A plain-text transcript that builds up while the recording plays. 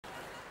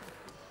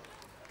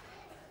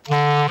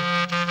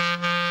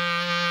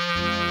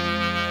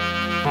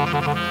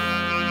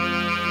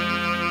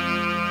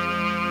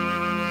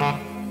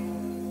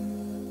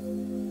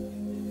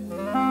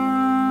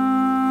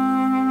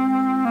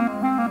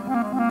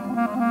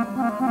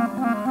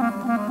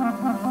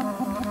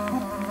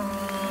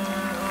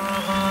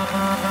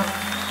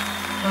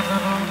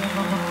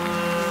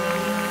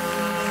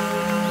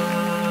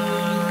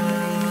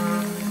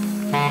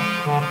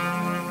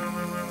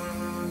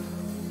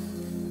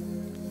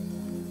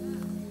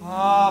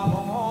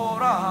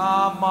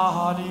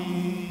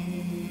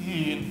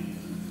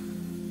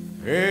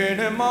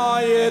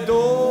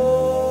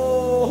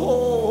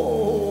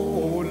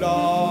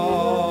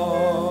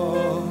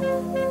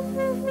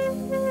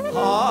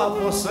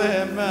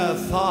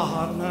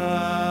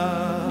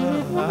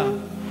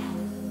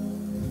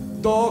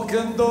Do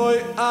këndoj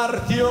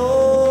Artjola.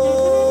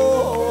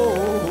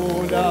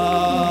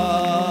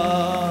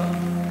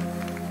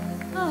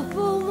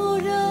 Apo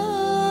mora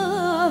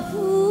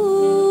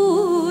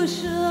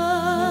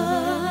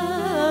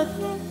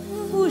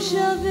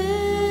fusha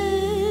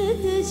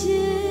vete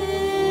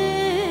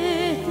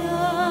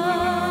qeta,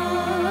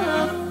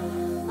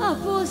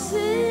 apo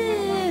se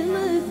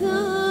më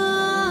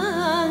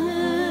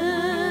thanë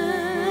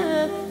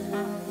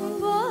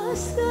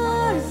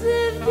paskar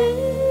Zef Deda.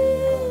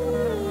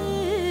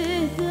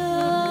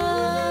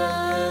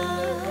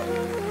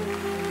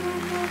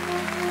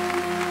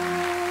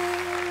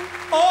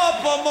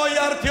 Apo moj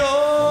Artjol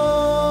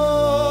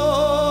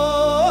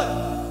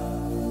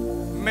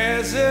me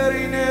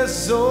zerin e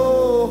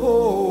zogu,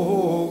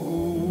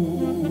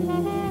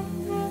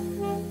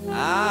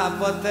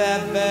 apo te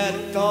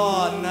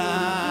betona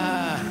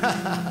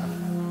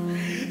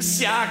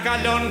s'ja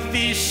kalon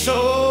ti shoku.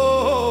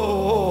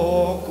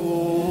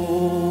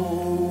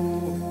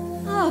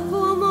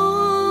 Apo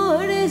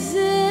more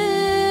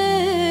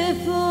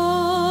Zefo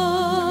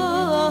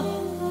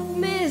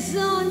me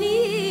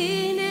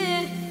zonine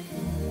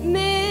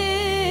me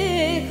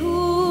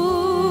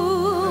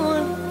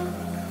kun,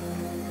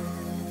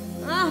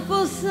 apo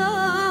sa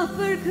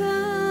për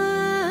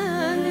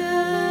kënë.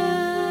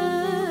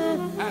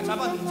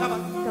 Qaban.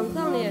 Kam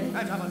thonë njerë.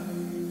 Qaban.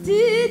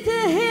 Ty të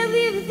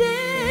hedhi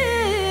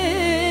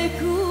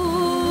vdeku.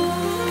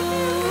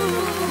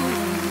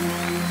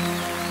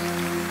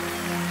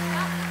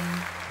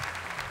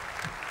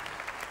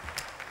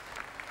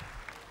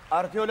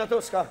 Artjola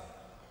Toska,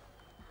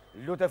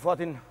 lute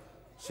fatin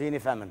që jeni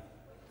femen.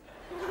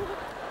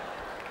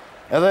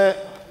 Edhe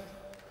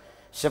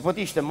se po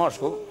t'ishte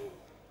moshku,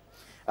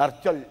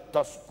 Artjol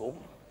Tosku,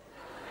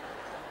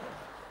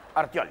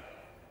 Artjol,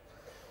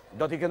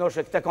 do t'i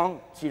kënoshe këte kongë,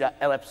 cila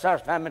edhe psa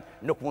është femen,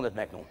 nuk mundet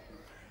me kënu.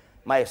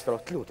 Maestro,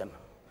 t'lutem.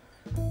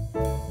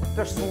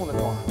 Të shtë mundet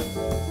mo.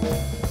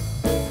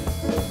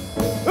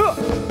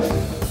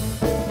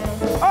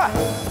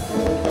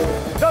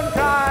 Don't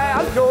cry,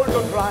 Artjol,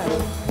 don't cry.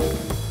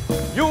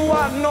 You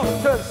are not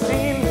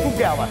seen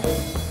together.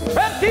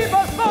 And keep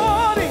us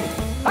falling,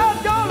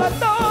 Artjola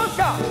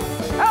Toska,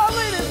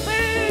 everybody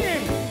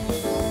singing,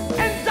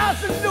 and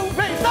doesn't do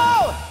things so.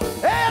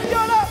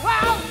 Artjola,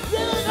 wow,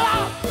 Artjola,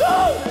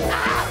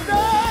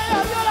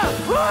 Artjola,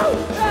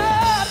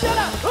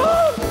 Artjola,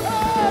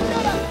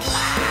 Artjola.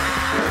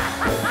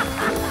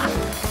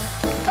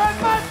 And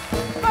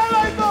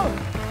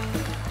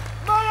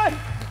Malaj,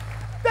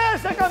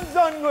 desha kam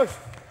zonë ngusht.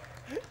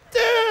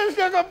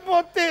 Desha kam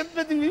potet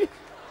me ti.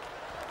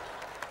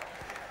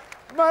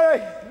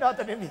 Maraj,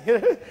 natën e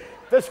mirë.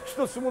 Të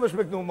kështu së mund është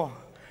me kënu ma.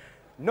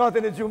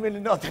 Natën e gjumili,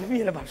 natën e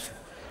mirë bashkë.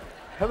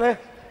 Edhe,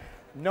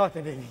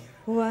 natën e mirë.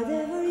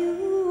 Whatever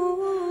you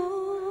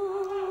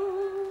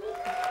want,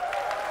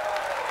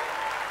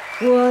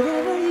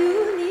 whatever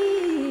you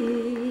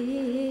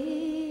need,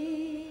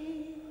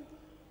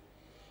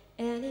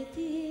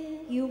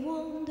 anything you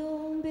want,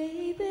 oh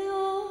baby,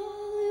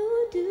 all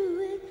you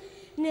do it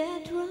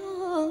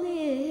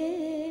naturally.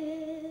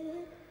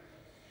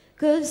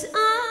 'Cause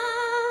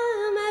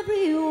I'm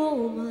every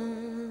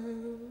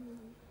woman,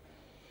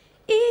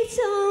 it's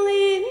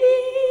only me.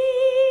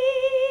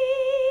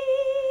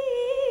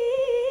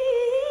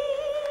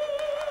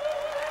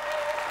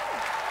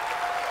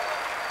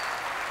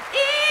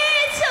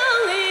 It's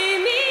only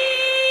me.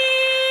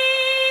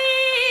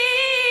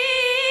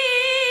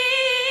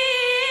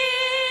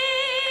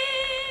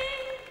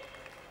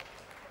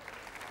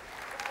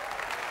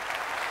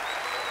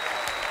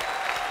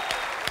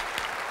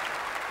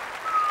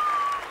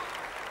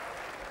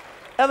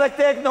 Edhe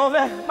këte e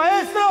kënove,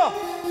 maestro!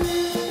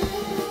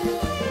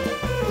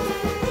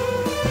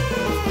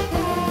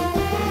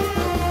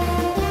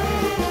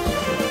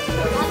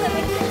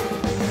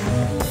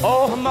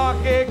 Oh, ma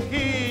che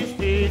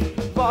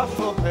kishtit,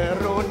 basso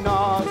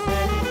perronase.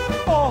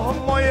 Oh,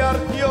 moj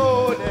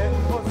Artjole,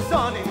 o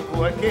zanin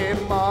ku e ke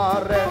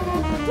marre.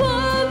 Po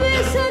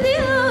besa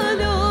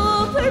djalo,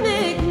 për me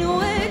kënu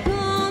e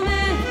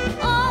kone.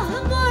 Oh,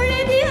 more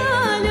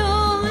djalo,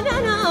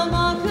 nana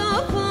ma ka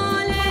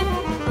fale.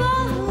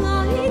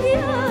 Vallahi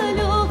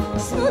djalo,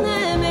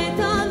 s'mune me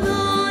ta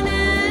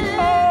dhone.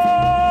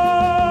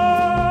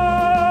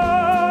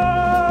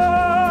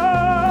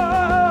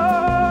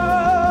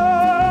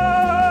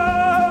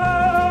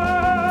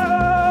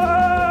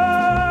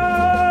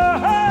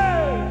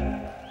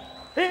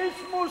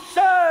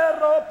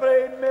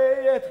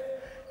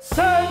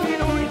 să mi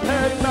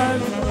uite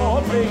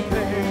n-o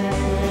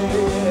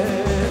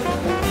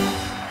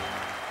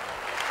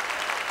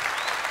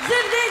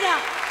Zef Deda!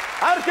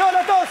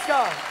 Artjola,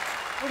 Toska!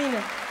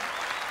 Bine!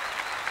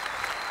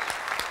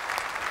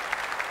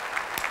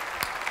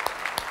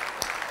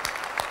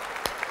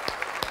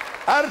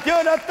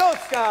 Artjola,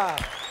 Toska!